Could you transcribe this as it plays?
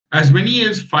As many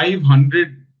as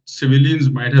 500 civilians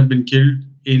might have been killed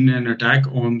in an attack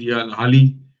on the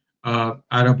Al-Ahli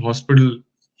Arab hospital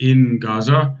in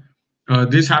Gaza.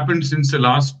 This happened since the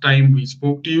last time we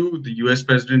spoke to you. The US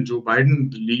President Joe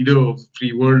Biden, the leader of the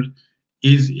free world,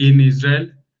 is in Israel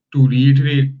to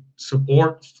reiterate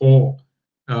support for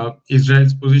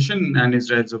Israel's position and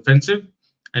Israel's offensive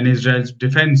and Israel's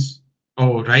defense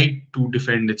or right to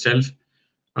defend itself.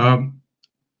 Um,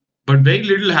 but very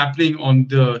little happening on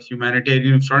the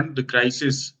humanitarian front. The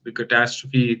crisis, the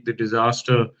catastrophe, the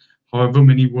disaster, however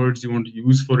many words you want to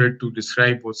use for it to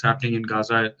describe what's happening in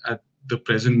Gaza at the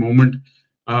present moment,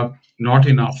 uh, not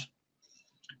enough.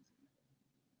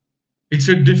 It's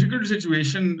a difficult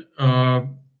situation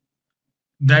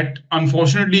that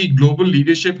unfortunately global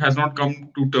leadership has not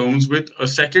come to terms with. A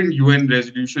second UN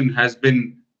resolution has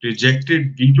been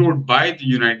rejected, vetoed by the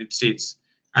United States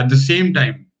at the same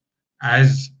time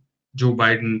as Joe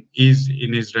Biden is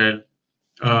in Israel,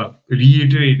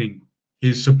 reiterating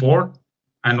his support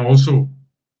and also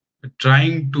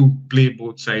trying to play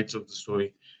both sides of the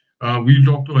story. We'll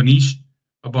talk to Anish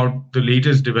about the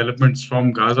latest developments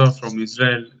from Gaza, from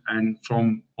Israel, and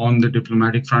from on the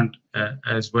diplomatic front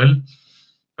as well.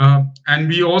 And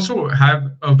we also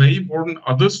have a very important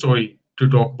other story to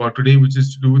talk about today, which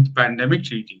is to do with pandemic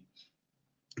treaty.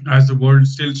 As the world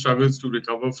still struggles to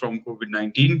recover from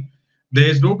COVID-19, there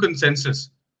is no consensus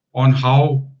on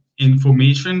how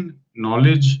information,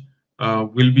 knowledge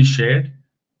will be shared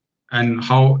and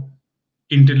how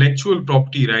intellectual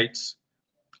property rights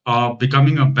are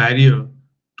becoming a barrier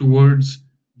towards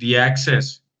the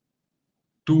access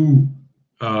to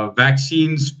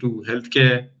vaccines, to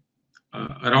healthcare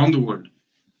around the world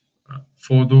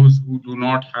for those who do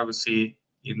not have a say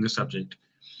in the subject.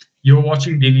 You're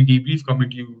watching Daily Debrief coming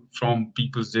to you from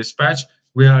People's Dispatch.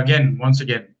 We are once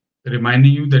again,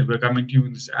 reminding you that we're coming to you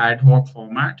in this ad hoc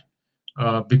format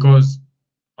because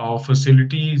our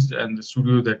facilities and the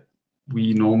studio that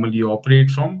we normally operate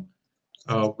from,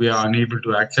 we are unable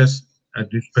to access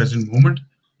at this present moment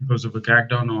because of a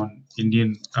crackdown on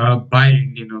by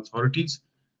Indian authorities.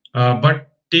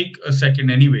 But take a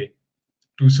second anyway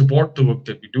to support the work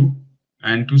that we do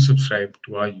and to subscribe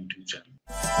to our YouTube channel.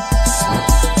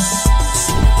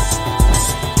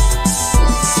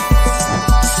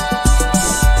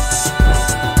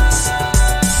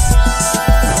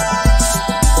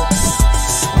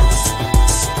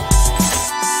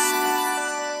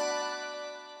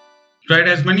 Right,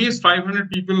 as many as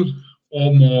 500 people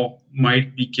or more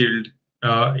might be killed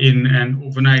in an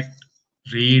overnight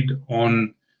raid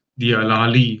on the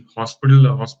Al-Ahli hospital,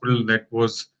 a hospital that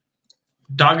was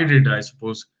targeted, I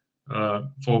suppose,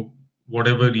 for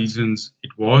whatever reasons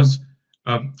it was.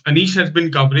 Anish has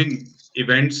been covering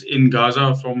events in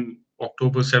Gaza from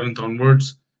October 7th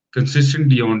onwards,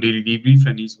 consistently on Daily Debrief,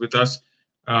 and he's with us.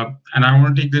 And I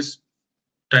want to take this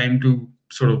time to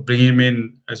sort of bring him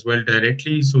in as well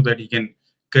directly so that he can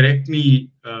correct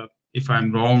me if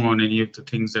I'm wrong on any of the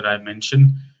things that I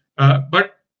mentioned.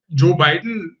 But Joe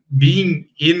Biden being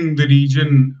in the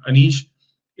region, Anish,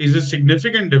 is a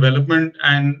significant development.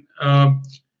 And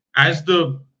as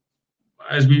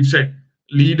we've said,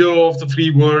 leader of the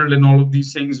free world and all of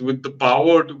these things with the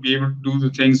power to be able to do the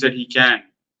things that he can,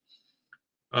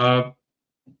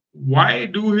 why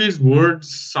do his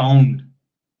words sound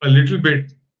a little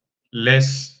bit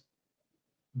less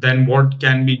than what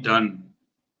can be done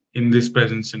in this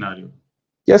present scenario?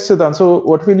 Yes, Siddhan. So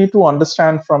what we need to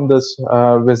understand from this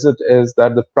visit is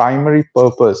that the primary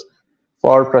purpose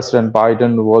for President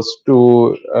Biden was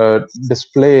to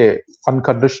display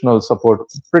unconditional support,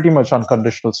 pretty much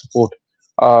unconditional support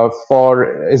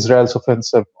for Israel's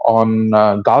offensive on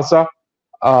Gaza.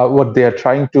 What they are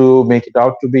trying to make it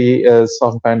out to be is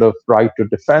some kind of right to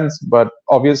defense, but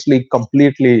obviously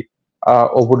completely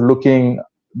overlooking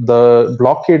the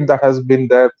blockade that has been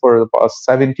there for the past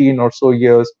 17 or so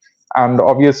years, and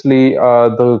obviously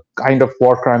the kind of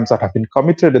war crimes that have been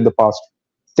committed in the past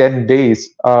 10 days,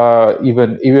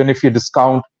 even if you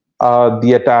discount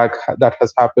the attack that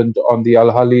has happened on the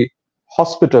Al-Ahli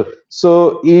hospital.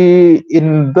 So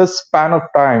in this span of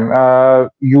time,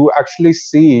 you actually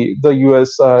see the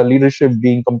US leadership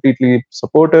being completely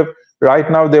supportive.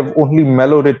 Right now, they've only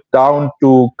mellowed it down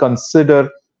to consider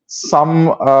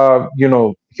some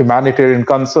humanitarian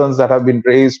concerns that have been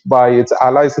raised by its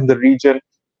allies in the region,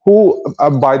 who,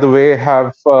 by the way,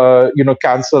 have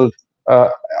cancelled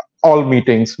all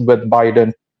meetings with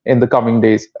Biden in the coming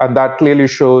days. And that clearly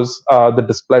shows the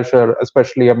displeasure,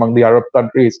 especially among the Arab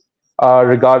countries,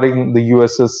 regarding the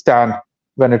US's stand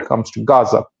when it comes to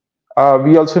Gaza.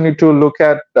 We also need to look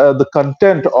at the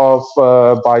content of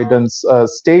Biden's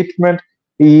statement.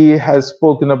 He has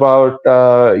spoken about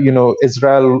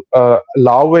Israel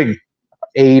allowing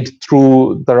aid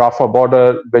through the Rafah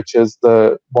border, which is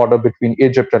the border between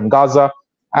Egypt and Gaza.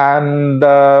 And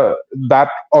that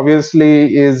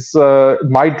obviously is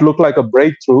might look like a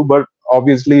breakthrough, but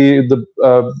obviously the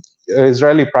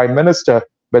Israeli Prime Minister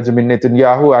Benjamin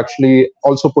Netanyahu actually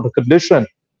also put a condition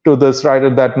to this,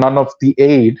 right, that none of the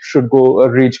aid should go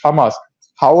reach Hamas.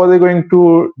 How are they going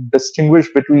to distinguish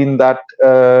between that,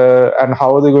 and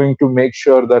how are they going to make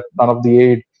sure that none of the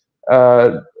aid,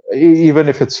 even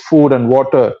if it's food and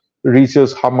water,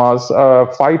 reaches Hamas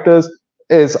fighters,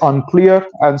 is unclear,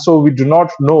 and so we do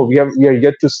not know. We are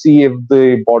yet to see if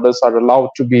the borders are allowed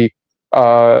to be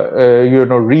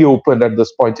reopened at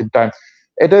this point in time.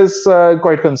 It is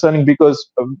quite concerning because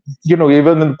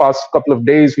even in the past couple of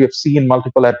days we have seen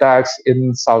multiple attacks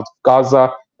in South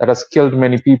Gaza that has killed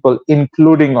many people,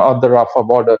 including on the Rafah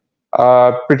border.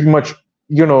 Pretty much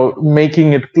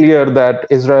making it clear that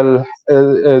Israel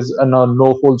is in a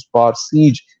no holds barred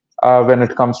siege when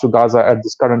it comes to Gaza at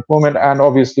this current moment, and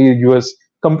obviously US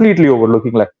completely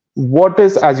overlooking. Like, what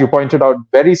is, as you pointed out,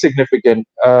 very significant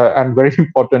and very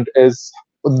important is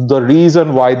the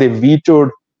reason why they vetoed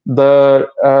the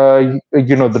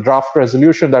the draft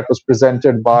resolution that was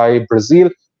presented by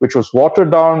Brazil, which was watered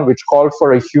down, which called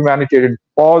for a humanitarian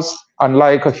pause,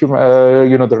 unlike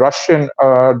the Russian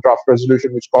draft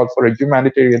resolution, which called for a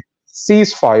humanitarian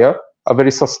ceasefire, a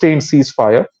very sustained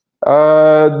ceasefire.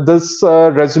 This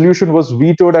resolution was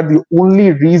vetoed, and the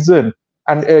only reason,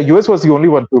 and US was the only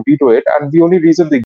one to veto it, and the only reason they